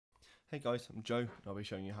Hey guys, I'm Joe and I'll be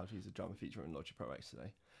showing you how to use the drummer feature in Logic Pro X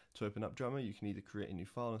today. To open up drummer, you can either create a new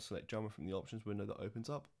file and select drummer from the options window that opens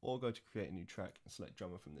up, or go to create a new track and select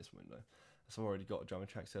drummer from this window. As I've already got a drummer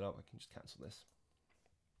track set up, I can just cancel this.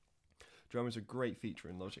 Drummer is a great feature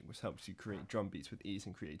in Logic which helps you create drum beats with ease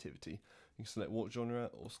and creativity. You can select what genre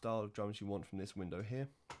or style of drums you want from this window here.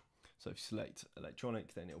 So if you select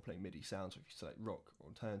electronic, then it will play MIDI sounds. If you select rock or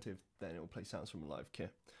alternative, then it will play sounds from a live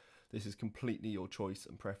kit. This is completely your choice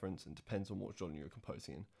and preference and depends on what genre you're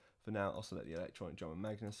composing in. For now, I'll select the electronic drummer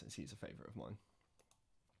Magnus as he's a favourite of mine.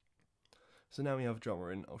 So now we have a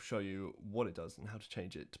drummer in, I'll show you what it does and how to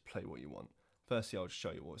change it to play what you want. Firstly, I'll just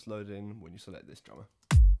show you what it's loaded in when you select this drummer.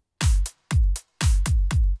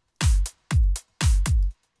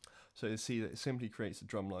 So you'll see that it simply creates a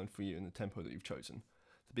drum line for you in the tempo that you've chosen.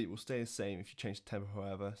 The beat will stay the same if you change the tempo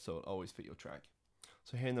however, so it'll always fit your track.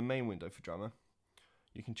 So here in the main window for drummer,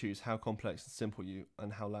 you can choose how complex and simple you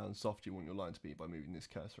and how loud and soft you want your line to be by moving this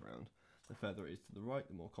cursor around. The further it is to the right,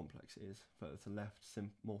 the more complex it is. Further to the left,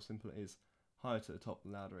 more simple it is. Higher to the top, the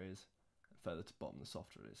louder it is. And further to the bottom, the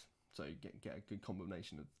softer it is. So you get a good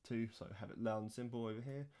combination of the two. So have it loud and simple over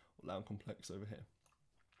here, or loud and complex over here.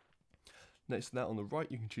 Next to that, on the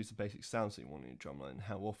right, you can choose the basic sounds that you want in your drumline and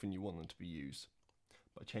how often you want them to be used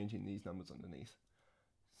by changing these numbers underneath.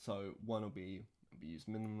 So one will be used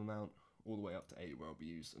minimum amount, all the way up to 8 where it'll be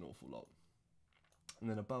used an awful lot. And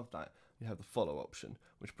then above that you have the follow option,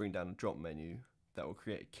 which bring down a drop menu that will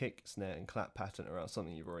create a kick, snare and clap pattern around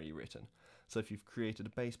something you've already written. So if you've created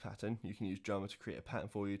a bass pattern, you can use drummer to create a pattern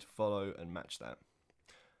for you to follow and match that.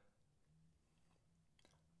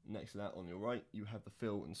 Next to that on your right you have the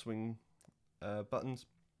fill and swing buttons.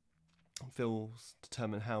 Fills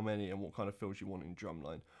determine how many and what kind of fills you want in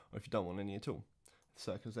drumline, or if you don't want any at all. If the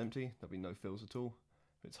circle is empty, there'll be no fills at all.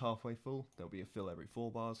 If it's halfway full, there'll be a fill every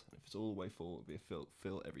 4 bars, and if it's all the way full, it'll be a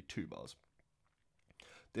fill every 2 bars.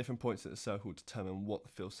 Different points at the circle determine what the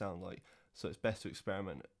fills sound like, so it's best to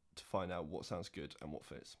experiment to find out what sounds good and what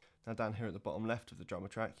fits. Now down here at the bottom left of the drummer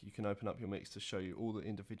track, you can open up your mix to show you all the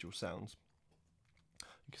individual sounds.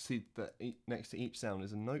 You can see that next to each sound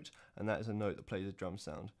is a note, and that is a note that plays a drum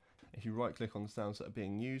sound. If you right click on the sounds that are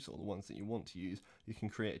being used, or the ones that you want to use, you can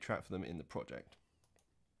create a track for them in the project.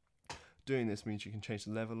 Doing this means you can change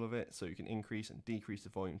the level of it, so you can increase and decrease the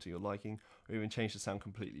volume to your liking, or even change the sound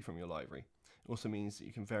completely from your library. It also means that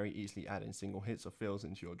you can very easily add in single hits or fills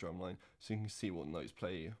into your drumline, so you can see what notes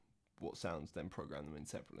play, what sounds, then program them in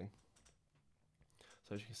separately.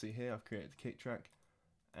 So as you can see here, I've created the kick track,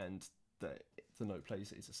 and the note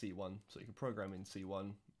plays is a C1, so you can program in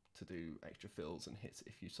C1 to do extra fills and hits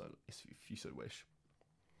if you so wish.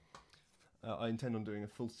 I intend on doing a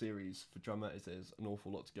full series for drummer as there's an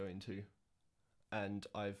awful lot to go into, and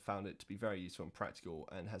I've found it to be very useful and practical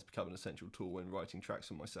and has become an essential tool when writing tracks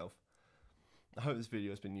for myself. I hope this video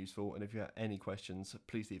has been useful, and if you have any questions,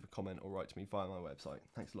 please leave a comment or write to me via my website.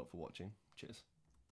 Thanks a lot for watching. Cheers.